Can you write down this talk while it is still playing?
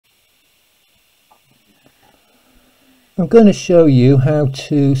I'm going to show you how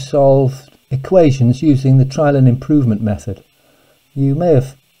to solve equations using the trial and improvement method. You may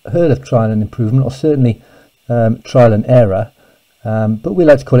have heard of trial and improvement, or certainly trial and error, but we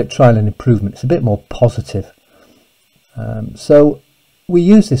like to call it trial and improvement. It's a bit more positive. So we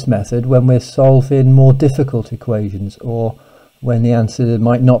use this method when we're solving more difficult equations, or when the answer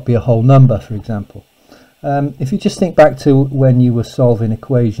might not be a whole number, for example. If you just think back to when you were solving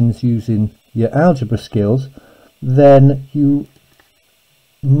equations using your algebra skills, then you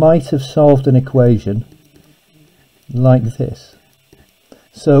might have solved an equation like this.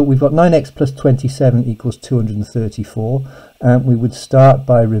 So we've got 9x plus 27 equals 234, and we would start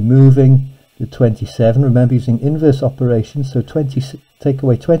by removing the 27. Remember, using inverse operations, so take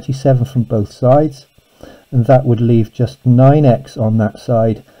away 27 from both sides, and that would leave just 9x on that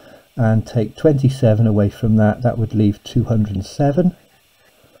side, and take 27 away from that, that would leave 207.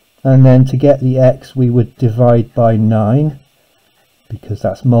 And then to get the x, we would divide by 9, because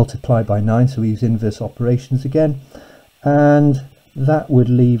that's multiplied by 9, so we use inverse operations again, and that would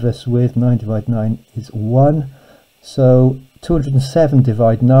leave us with 9 divided 9 is 1. So 207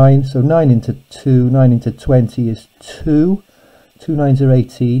 divide 9, so 9 into 2, 9 into 20 is 2. 2 9s are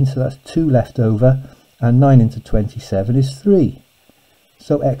 18, so that's 2 left over, and 9 into 27 is 3.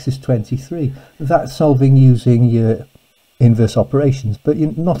 So x is 23. That's solving using your inverse operations, but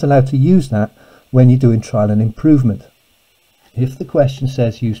you're not allowed to use that when you're doing trial and improvement. If the question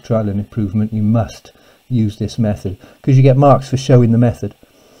says use trial and improvement, you must use this method, because you get marks for showing the method.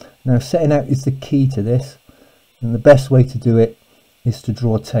 Now, setting out is the key to this, and the best way to do it is to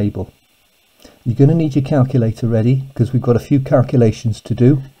draw a table. You're going to need your calculator ready, because we've got a few calculations to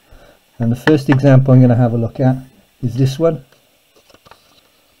do, and the first example I'm going to have a look at is this one.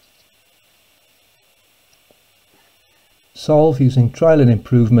 Solve using trial and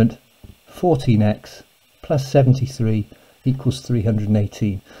improvement 14x plus 73 equals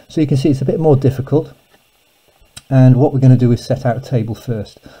 318. So you can see it's a bit more difficult, and what we're going to do is set out a table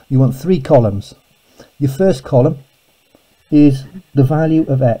first. You want 3 columns. Your first column is the value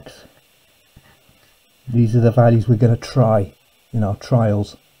of x. These are the values we're going to try in our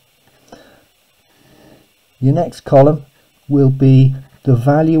trials. Your next column will be the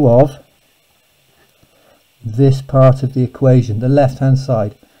value of this part of the equation, the left hand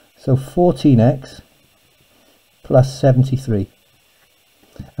side, so 14x plus 73,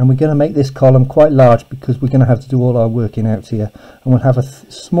 and we're going to make this column quite large because we're going to have to do all our working out here, and we'll have a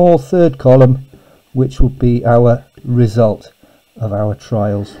small third column which will be our result of our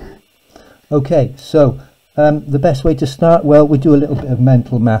trials. Okay, so the best way to start, well, we do a little bit of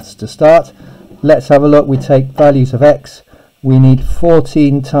mental maths to start. Let's have a look. We take values of x, we need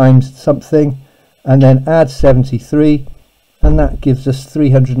 14 times something, and then add 73, and that gives us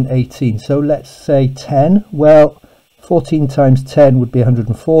 318. So let's say 10. Well, 14 times 10 would be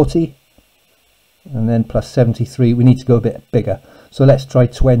 140, and then plus 73, we need to go a bit bigger, so let's try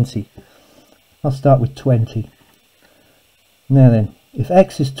 20. I'll start with 20. Now then, if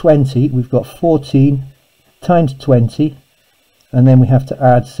x is 20, we've got 14 times 20, and then we have to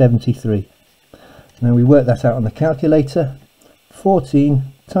add 73. Now we work that out on the calculator. 14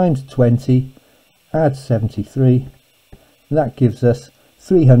 times 20, add 73, that gives us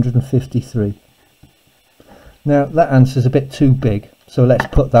 353. Now that answer is a bit too big, so let's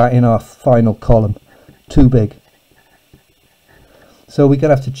put that in our final column. Too big. So we're going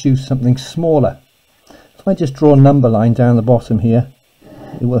to have to choose something smaller. If I just draw a number line down the bottom here,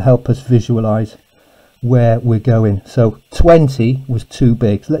 it will help us visualize where we're going. So 20 was too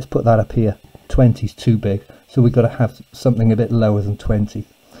big, so let's put that up here. 20 is too big, so we've got to have something a bit lower than 20.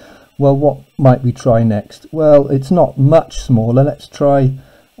 Well, what might we try next? Well, it's not much smaller. Let's try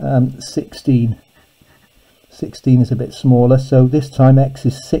 16. 16 is a bit smaller, so this time x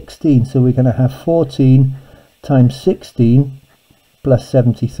is 16, so we're going to have 14 times 16 plus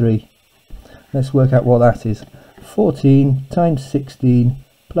 73. Let's work out what that is. 14 times 16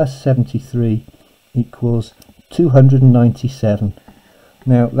 plus 73 equals 297.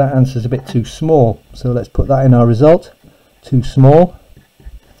 Now that answer is a bit too small, so let's put that in our result. Too small.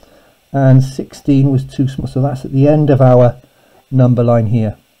 And 16 was too small, so that's at the end of our number line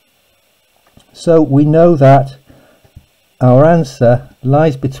here. So we know that our answer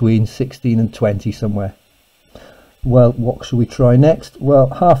lies between 16 and 20 somewhere. Well, what should we try next? Well,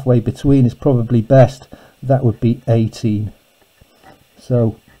 halfway between is probably best. That would be 18.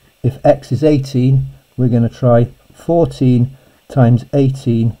 So if x is 18, we're going to try 14 times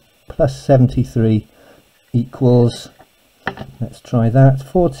 18 plus 73 equals, let's try that,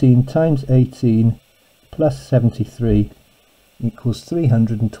 14 times 18 plus 73 equals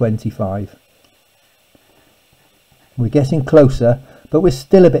 325. We're getting closer, but we're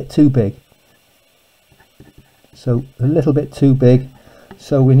still a bit too big. So a little bit too big,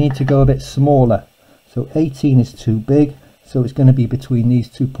 so we need to go a bit smaller. So 18 is too big, so it's going to be between these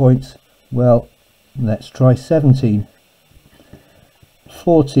 2 points. Well, let's try 17.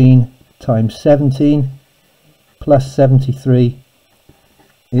 14 times 17 plus 73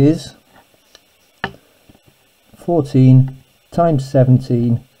 is 14 times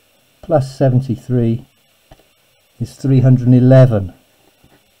 17 plus 73 is 311.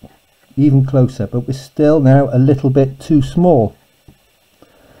 Even closer, but we're still now a little bit too small.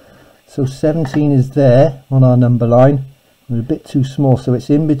 So 17 is there on our number line. We're a bit too small, so it's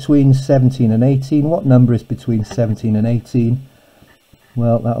in between 17 and 18. What number is between 17 and 18?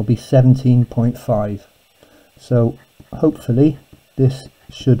 Well, that'll be 17.5. So hopefully this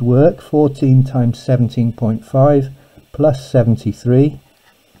should work. 14 times 17.5 plus 73.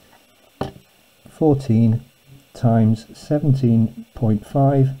 14 times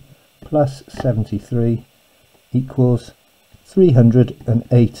 17.5 plus 73 equals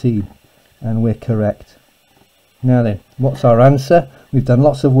 318, and we're correct. Now then, what's our answer? We've done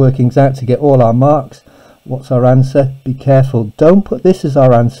lots of workings out to get all our marks. What's our answer? Be careful, don't put this as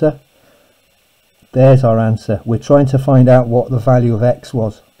our answer. There's our answer. We're trying to find out what the value of x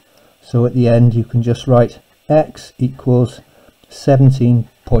was. So at the end you can just write x equals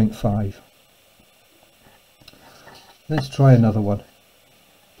 17.5. Let's try another one.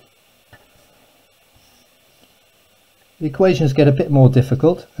 The equations get a bit more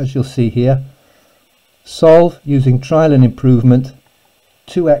difficult, as you'll see here. Solve using trial and improvement.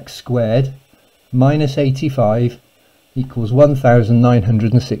 2x squared minus 85 equals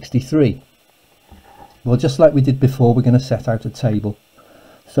 1963. Well, just like we did before, we're going to set out a table.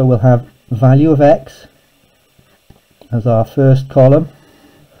 So we'll have value of x as our first column.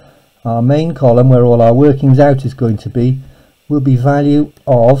 Our main column, where all our workings out is going to be, will be value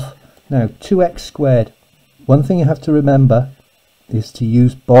of, now 2x squared. One thing you have to remember is to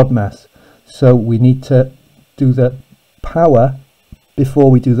use BODMAS. So we need to do the power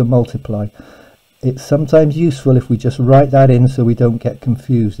before we do the multiply. It's sometimes useful if we just write that in so we don't get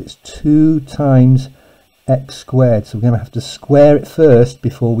confused. It's 2 times x squared. So we're going to have to square it first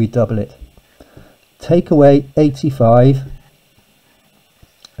before we double it. Take away 85.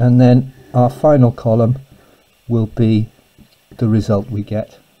 And then our final column will be the result we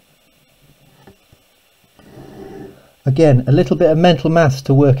get. Again, a little bit of mental maths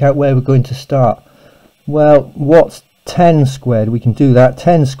to work out where we're going to start. Well, what's 10 squared? We can do that.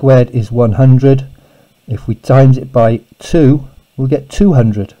 10 squared is 100. If we times it by 2, we'll get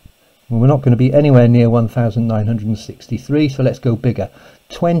 200. Well, we're not going to be anywhere near 1963, so let's go bigger.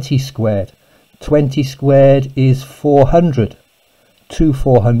 20 squared. 20 squared is 400. 2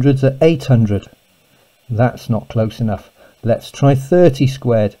 400s are 800. That's not close enough. Let's try 30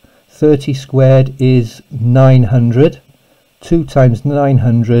 squared. 30 squared is 900. 2 times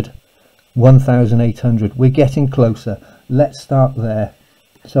 900, 1800. We're getting closer. Let's start there.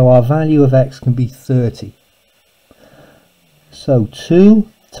 So our value of x can be 30. So 2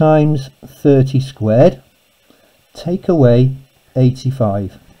 times 30 squared, take away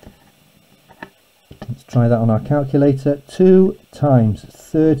 85. Let's try that on our calculator. 2 times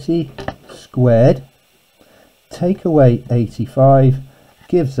 30 squared, take away 85,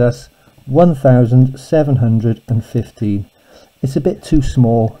 gives us 1715. It's a bit too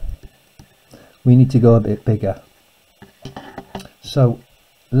small. We need to go a bit bigger. So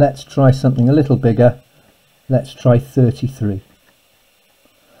let's try something a little bigger. Let's try 33.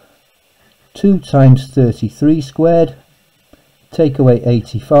 2 times 33 squared, take away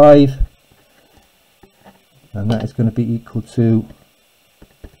 85, and that is going to be equal to,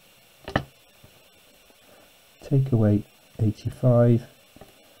 take away 85,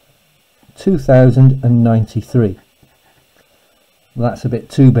 2093. Well, that's a bit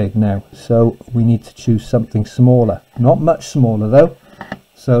too big now, so we need to choose something smaller. Not much smaller though,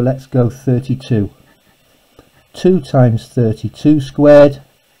 so let's go 32. 2 times 32 squared,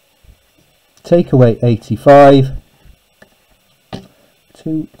 take away 85.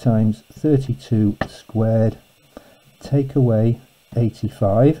 2 times 32 squared, take away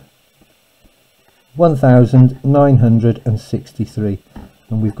 85, 1963,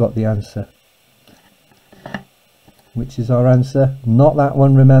 and we've got the answer. Which is our answer? Not that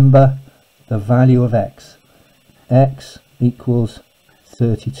one, remember, the value of x. X equals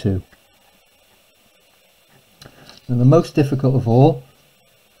 32. And the most difficult of all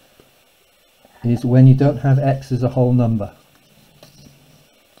is when you don't have x as a whole number.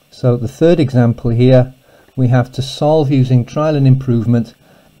 So the third example here, we have to solve using trial and improvement.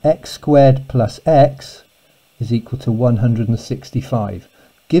 X squared plus x is equal to 165.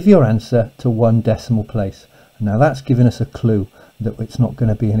 Give your answer to one decimal place. Now that's given us a clue that it's not going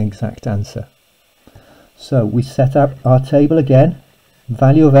to be an exact answer. So we set up our table again,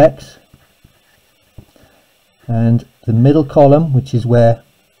 value of x, and the middle column, which is where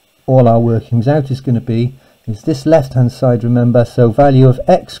all our workings out is going to be, is this left hand side, remember, so value of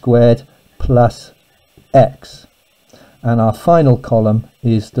x squared plus x, and our final column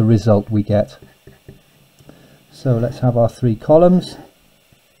is the result we get. So let's have our three columns,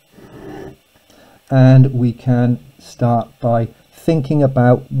 and we can start by thinking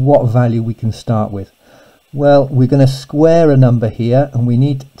about what value we can start with. Well, we're going to square a number here and we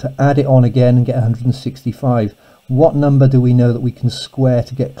need to add it on again and get 165. What number do we know that we can square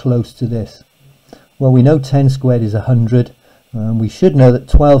to get close to this? Well, we know 10 squared is 100, and we should know that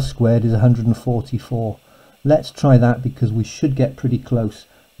 12 squared is 144. Let's try that because we should get pretty close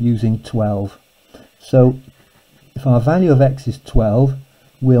using 12. So if our value of x is 12,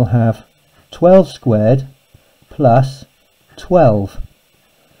 we'll have 12 squared plus 12.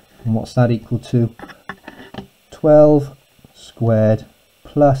 And what's that equal to? 12 squared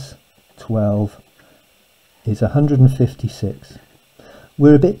plus 12 is 156.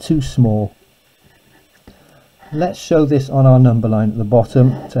 We're a bit too small. Let's show this on our number line at the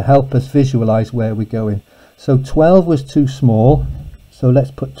bottom to help us visualize where we're going. So 12 was too small, so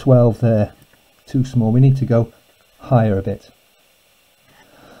let's put 12 there. Too small. We need to go higher a bit.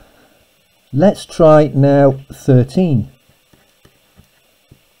 Let's try now 13.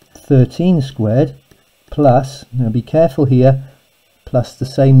 13 squared plus, now be careful here, plus the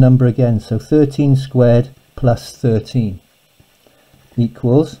same number again, so 13 squared plus 13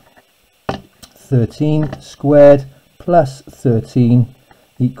 equals 13 squared plus 13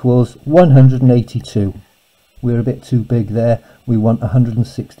 equals 182. We're a bit too big there, we want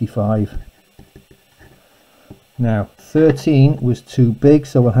 165. Now 13 was too big,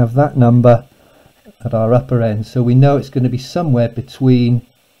 so we'll have that number at our upper end, so we know it's going to be somewhere between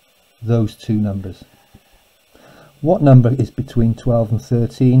those two numbers. What number is between 12 and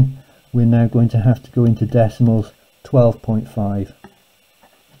 13? We're now going to have to go into decimals. 12.5.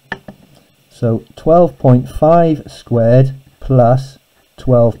 So 12.5 squared plus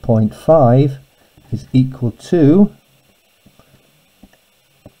 12.5 is equal to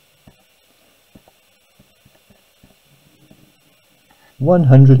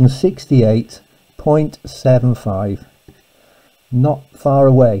 168.75. Not far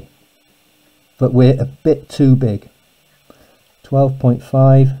away, but we're a bit too big.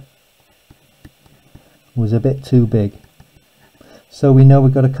 12.5 was a bit too big, so we know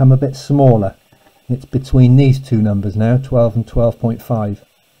we've got to come a bit smaller. It's between these two numbers now, 12 and 12.5.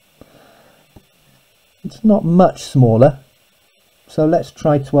 It's not much smaller, so let's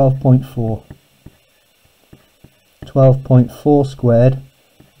try 12.4. 12.4 squared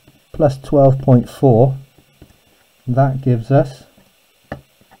plus 12.4, that gives us,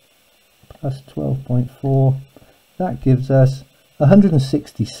 plus 12.4, that gives us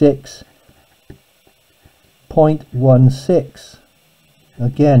 166.16.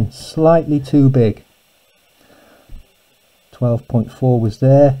 Again, slightly too big. 12.4 was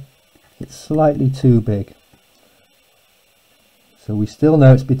there, it's slightly too big. So we still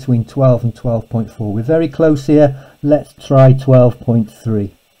know it's between 12 and 12.4. We're very close here. Let's try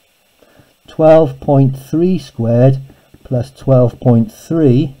 12.3. 12.3 squared plus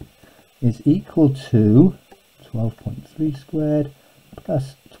 12.3 is equal to 12.3 squared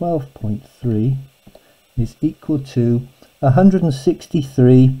plus 12.3 is equal to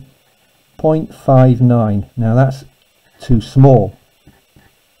 163.59. Now that's too small.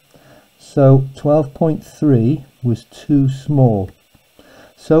 So 12.3 was too small.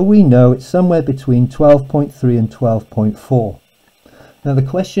 So we know it's somewhere between 12.3 and 12.4. Now the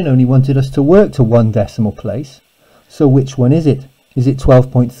question only wanted us to work to one decimal place. So which one is it? Is it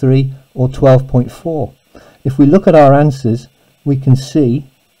 12.3 or 12.4? If we look at our answers, we can see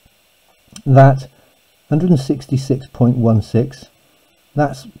that 166.16,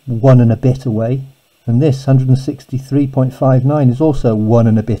 that's 1 and a bit away, and this 163.59 is also 1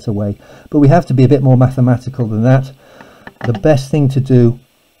 and a bit away. But we have to be a bit more mathematical than that. The best thing to do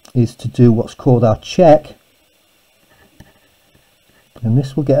is to do what's called our check, and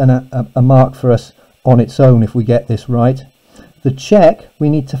this will get a mark for us on its own if we get this right. The check, we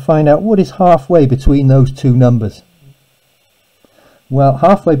need to find out what is halfway between those two numbers. Well,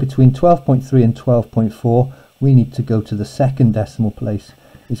 halfway between 12.3 and 12.4, we need to go to the second decimal place.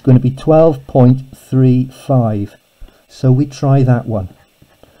 It's going to be 12.35. So we try that one.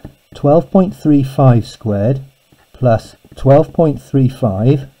 12.35 squared plus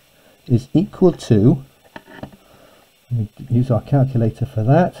 12.35 is equal to We use our calculator for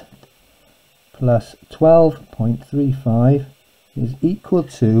that. Plus 12.35 is equal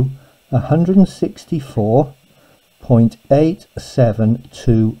to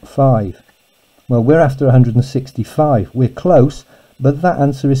 164.8725. Well, we're after 165. We're close, but that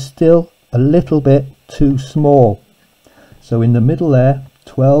answer is still a little bit too small. So in the middle there,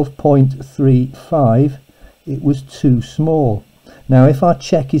 12.35, it was too small. Now if our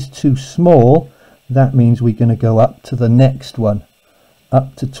check is too small, that means we're going to go up to the next one,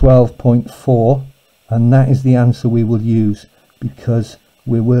 up to 12.4, and that is the answer we will use because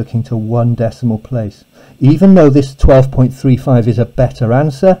we're working to 1 decimal place. Even though this 12.35 is a better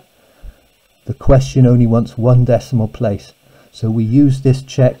answer, the question only wants 1 decimal place. So we use this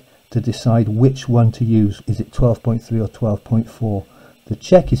check to decide which one to use. Is it 12.3 or 12.4? The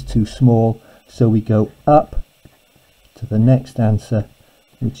check is too small, so we go up to the next answer,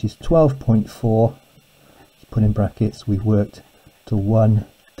 which is 12.4. Put in brackets, we've worked to 1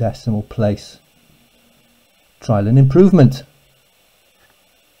 decimal place. Trial and improvement.